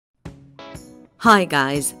Hi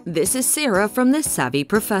guys, this is Sarah from The Savvy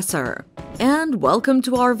Professor, and welcome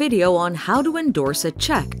to our video on how to endorse a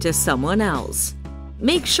check to someone else.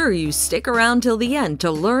 Make sure you stick around till the end to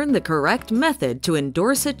learn the correct method to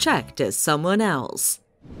endorse a check to someone else.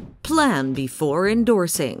 Plan before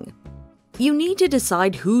endorsing. You need to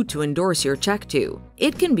decide who to endorse your check to.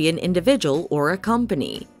 It can be an individual or a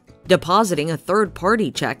company. Depositing a third-party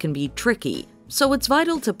check can be tricky, so it's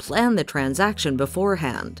vital to plan the transaction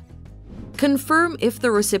beforehand. Confirm if the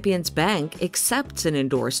recipient's bank accepts an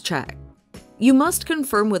endorsed check. You must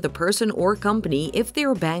confirm with the person or company if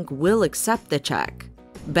their bank will accept the check.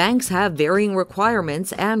 Banks have varying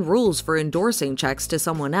requirements and rules for endorsing checks to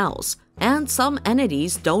someone else, and some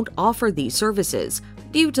entities don't offer these services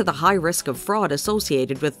due to the high risk of fraud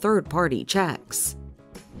associated with third-party checks.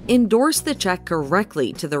 Endorse the check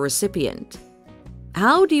correctly to the recipient.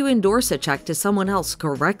 How do you endorse a check to someone else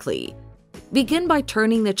correctly? Begin by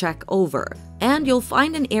turning the check over, and you'll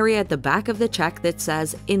find an area at the back of the check that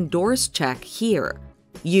says "Endorse check here."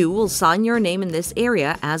 You will sign your name in this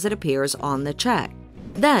area as it appears on the check.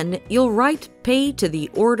 Then, you'll write "Pay to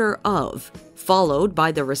the order of," followed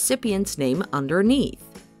by the recipient's name underneath.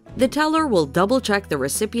 The teller will double-check the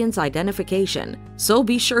recipient's identification, so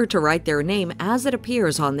be sure to write their name as it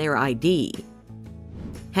appears on their ID.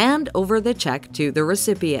 Hand over the check to the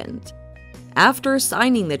recipient. After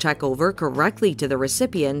signing the check over correctly to the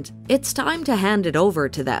recipient, it's time to hand it over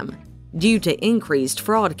to them. Due to increased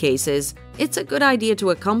fraud cases, it's a good idea to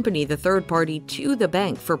accompany the third party to the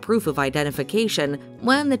bank for proof of identification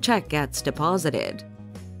when the check gets deposited.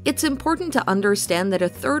 It's important to understand that a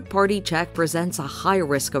third-party check presents a high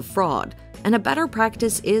risk of fraud, and a better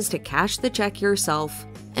practice is to cash the check yourself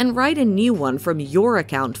and write a new one from your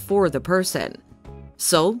account for the person.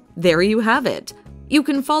 So, there you have it. You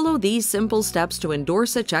can follow these simple steps to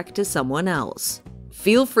endorse a check to someone else.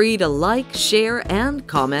 Feel free to like, share, and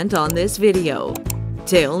comment on this video.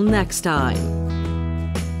 Till next time.